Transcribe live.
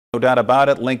No doubt about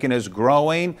it, Lincoln is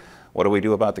growing. What do we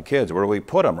do about the kids? Where do we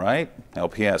put them, right?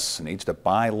 LPS needs to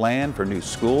buy land for new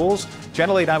schools.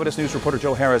 Channel 8 Eyewitness News reporter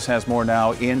Joe Harris has more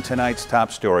now in tonight's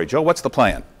top story. Joe, what's the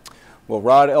plan? Well,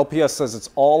 Rod, LPS says it's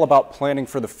all about planning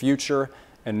for the future.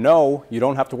 And no, you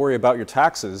don't have to worry about your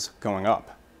taxes going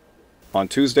up. On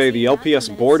Tuesday, the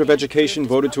LPS Board of Education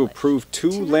voted to approve 2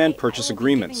 land purchase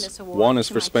agreements. One is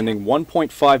for spending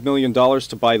 $1.5 million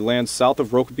to buy land south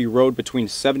of Rokeby Road between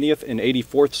 70th and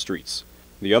 84th Streets.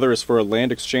 The other is for a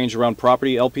land exchange around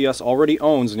property LPS already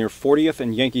owns near 40th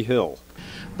and Yankee Hill.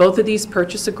 Both of these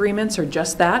purchase agreements are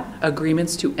just that,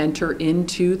 agreements to enter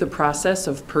into the process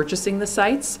of purchasing the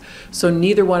sites. So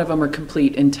neither one of them are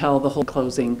complete until the whole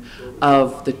closing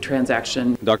of the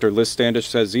transaction. Dr. Liz Standish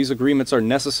says these agreements are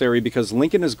necessary because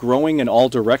Lincoln is growing in all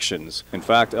directions. In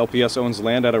fact, LPS owns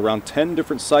land at around 10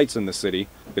 different sites in the city.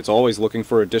 It's always looking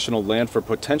for additional land for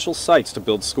potential sites to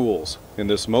build schools. In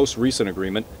this most recent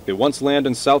agreement, it wants land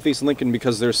in southeast Lincoln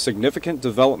because there's significant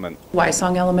development.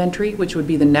 Wysong Elementary, which would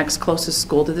be the next closest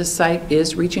school to this site,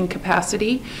 is reaching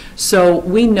capacity. So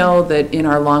we know that in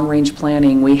our long-range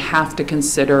planning, we have to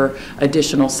consider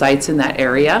additional sites in that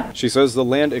area. She says the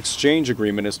land exchange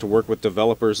agreement is to work with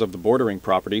developers of the bordering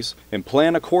properties and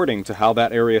plan according to how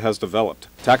that area has developed.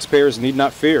 Taxpayers need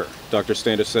not fear. Dr.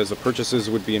 Standish says the purchases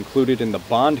would be included in the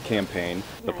bond campaign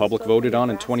the public voted on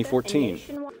in 2014.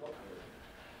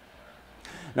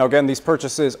 Now again, these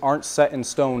purchases aren't set in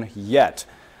stone yet.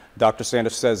 Dr.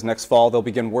 Standish says next fall they'll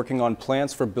begin working on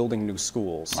plans for building new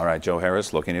schools. All right, Joe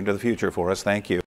Harris looking into the future for us. Thank you.